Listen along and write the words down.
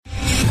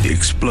The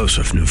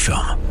explosive new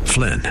film,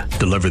 Flynn,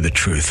 Deliver the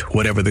Truth,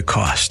 Whatever the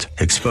Cost,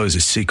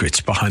 exposes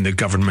secrets behind the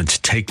government's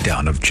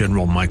takedown of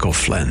General Michael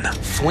Flynn.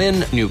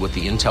 Flynn knew what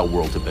the intel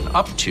world had been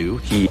up to.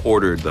 He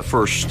ordered the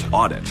first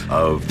audit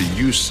of the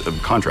use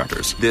of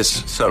contractors.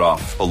 This set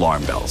off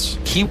alarm bells.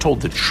 He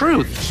told the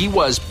truth. He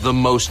was the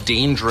most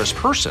dangerous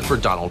person for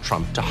Donald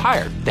Trump to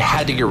hire. They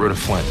had to get rid of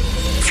Flynn.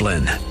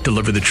 Flynn,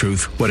 Deliver the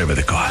Truth, Whatever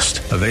the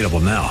Cost. Available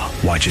now.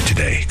 Watch it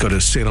today. Go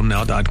to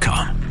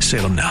salemnow.com.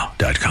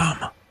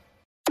 salemnow.com.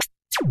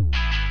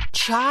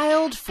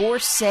 Child for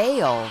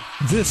sale.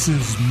 This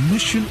is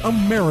Mission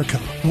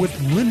America with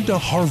Linda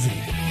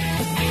Harvey.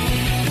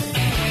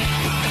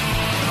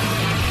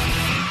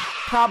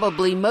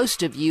 Probably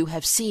most of you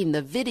have seen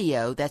the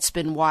video that's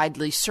been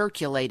widely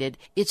circulated.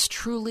 It's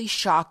truly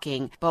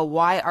shocking, but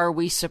why are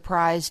we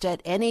surprised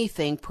at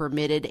anything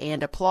permitted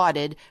and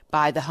applauded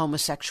by the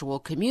homosexual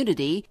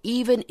community,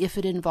 even if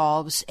it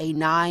involves a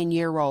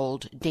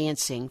 9-year-old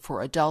dancing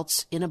for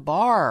adults in a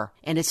bar?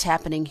 And it's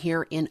happening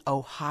here in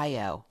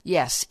Ohio.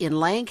 Yes, in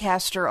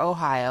Lancaster,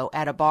 Ohio,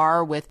 at a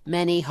bar with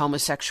many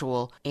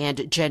homosexual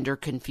and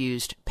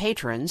gender-confused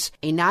patrons,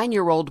 a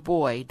 9-year-old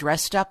boy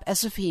dressed up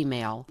as a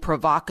female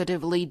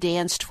provocatively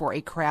danced for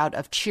a crowd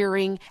of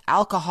cheering,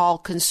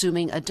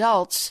 alcohol-consuming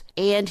adults,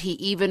 and he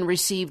even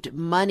received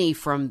money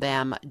from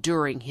them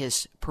during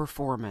his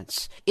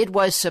performance. It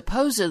was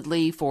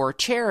supposedly for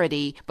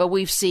charity, but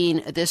we've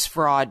seen this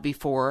fraud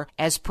before,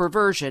 as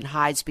perversion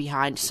hides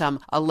behind some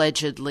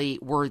allegedly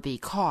worthy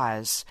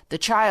cause. The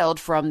child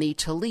from the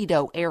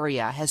Toledo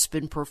area has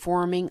been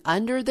performing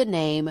under the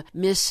name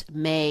Miss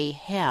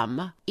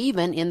Mayhem,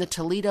 even in the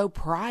Toledo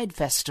Pride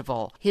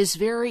Festival. His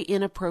very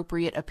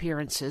inappropriate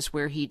appearances,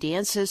 where he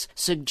dances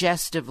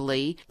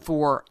suggestively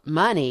for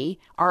money,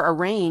 are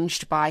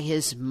arranged by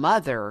his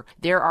mother.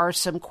 There are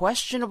some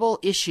questionable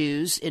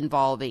issues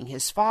involving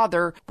his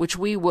father, which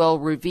we will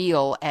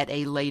reveal at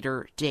a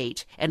later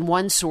date. And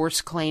one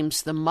source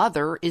claims the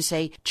mother is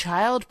a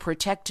Child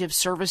Protective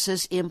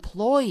Services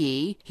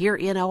employee here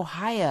in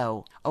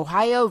Ohio.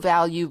 Ohio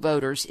Value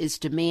Voters is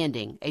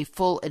demanding a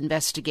full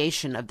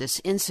investigation of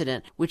this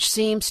incident, which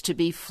seems to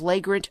be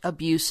flagrant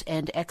abuse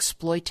and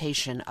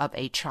exploitation of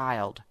a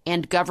child.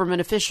 And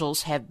government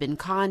officials have been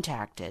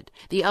contacted.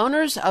 The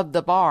owners of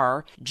the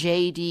bar,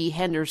 J.D.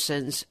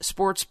 Henderson's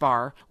Sports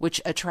Bar,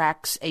 which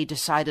attracts a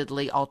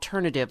decidedly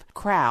alternative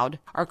crowd,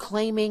 are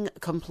claiming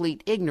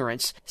complete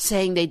ignorance,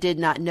 saying they did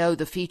not know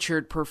the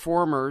featured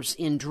performers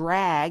in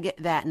drag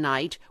that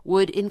night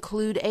would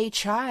include a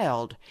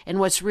child. And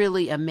what's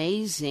really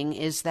amazing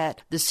is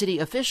that the city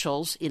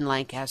officials in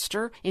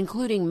Lancaster,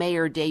 including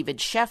Mayor David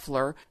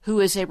Scheffler, who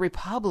is a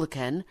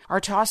Republican, are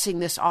tossing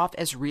this off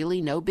as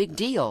really no big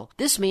deal.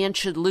 This man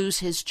should lose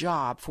his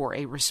job for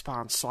a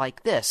response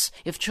like this.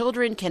 If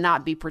children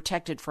cannot be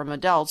protected from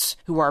adults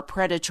who are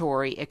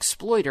predatory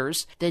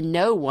exploiters, then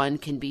no one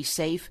can be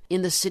safe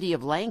in the city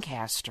of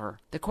Lancaster.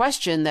 The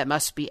question that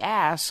must be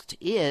asked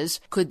is,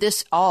 could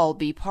this all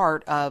be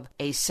part of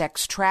a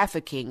sex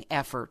trafficking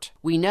effort?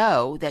 We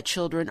know that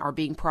children are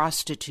being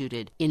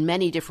prostituted in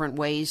many different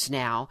ways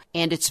now,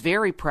 and it's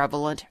very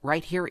prevalent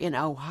right here in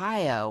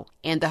Ohio.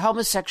 And the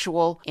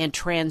homosexual and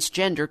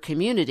transgender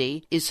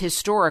community is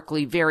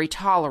historically very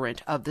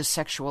tolerant of the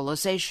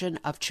sexualization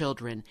of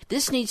children.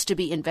 This needs to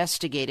be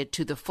investigated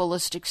to the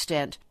fullest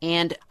extent,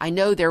 and I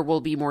know there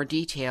will be more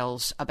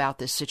details about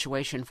this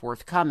situation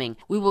forthcoming.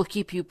 We will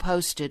keep you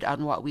posted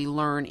on what we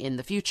learn in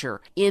the future.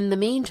 In the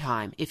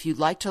meantime, if you'd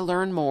like to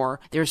learn more,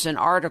 there's an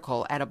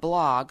article at a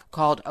blog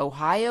called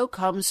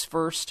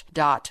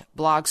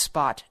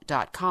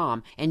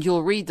OhioComesFirst.blogspot.com, and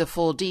you'll read the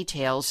full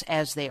details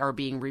as they are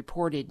being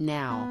reported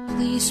now.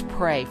 Please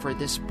pray for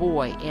this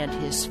boy and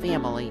his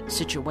family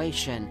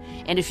situation.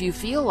 And if you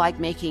feel like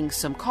making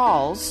some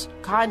calls,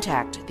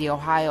 contact the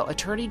Ohio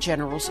Attorney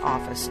General's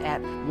office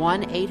at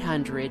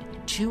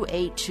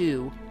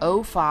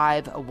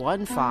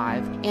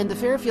 1-800-282-0515 and the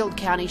Fairfield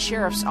County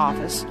Sheriff's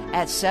Office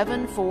at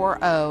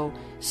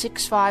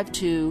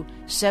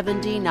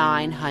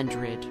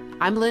 740-652-7900.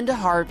 I'm Linda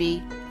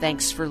Harvey.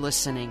 Thanks for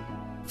listening.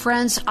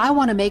 Friends, I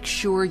want to make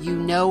sure you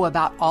know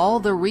about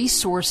all the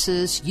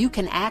resources you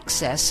can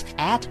access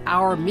at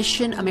our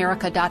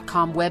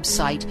missionamerica.com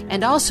website.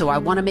 And also, I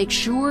want to make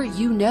sure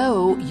you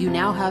know you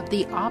now have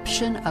the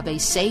option of a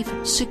safe,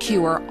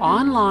 secure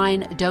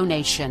online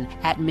donation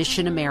at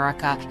Mission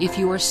America if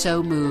you are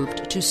so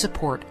moved to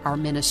support our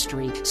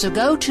ministry. So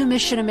go to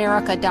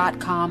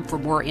missionamerica.com for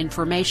more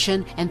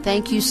information, and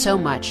thank you so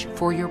much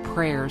for your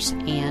prayers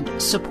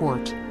and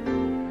support.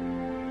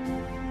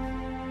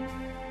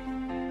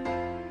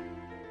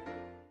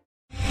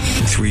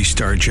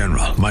 Three-star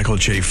General Michael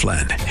J.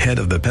 Flynn, head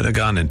of the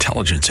Pentagon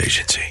Intelligence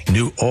Agency,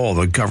 knew all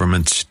the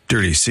government's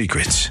dirty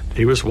secrets.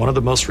 He was one of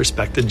the most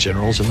respected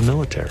generals in the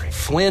military.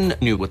 Flynn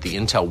knew what the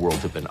intel world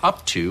had been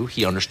up to.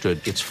 He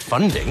understood its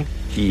funding.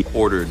 He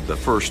ordered the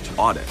first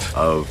audit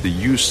of the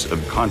use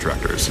of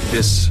contractors.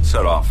 This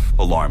set off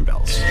alarm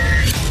bells.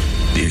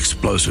 The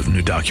explosive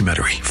new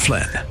documentary,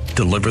 Flynn,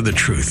 Deliver the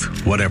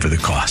Truth, Whatever the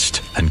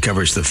Cost,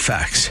 uncovers the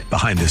facts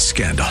behind this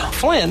scandal.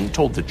 Flynn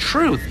told the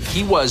truth.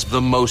 He was the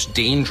most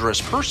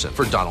dangerous person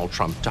for Donald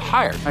Trump to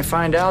hire. I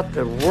find out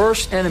the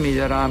worst enemy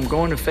that I'm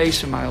going to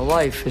face in my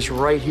life is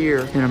right here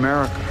in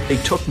America. They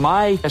took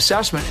my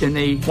assessment and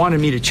they wanted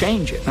me to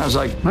change it. And I was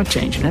like, I'm not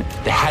changing it.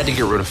 They had to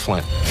get rid of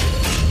Flynn.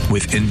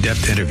 With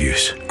in-depth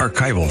interviews,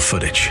 archival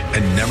footage,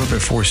 and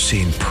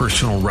never-before-seen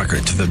personal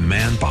records of the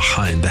man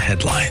behind the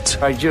headlines.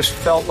 I just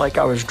felt like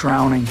I was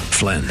drowning.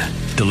 Flynn,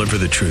 Deliver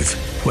the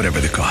Truth, Whatever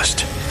the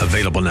Cost.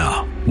 Available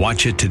now.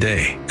 Watch it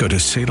today. Go to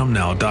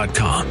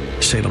salemnow.com.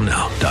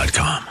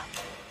 salemnow.com.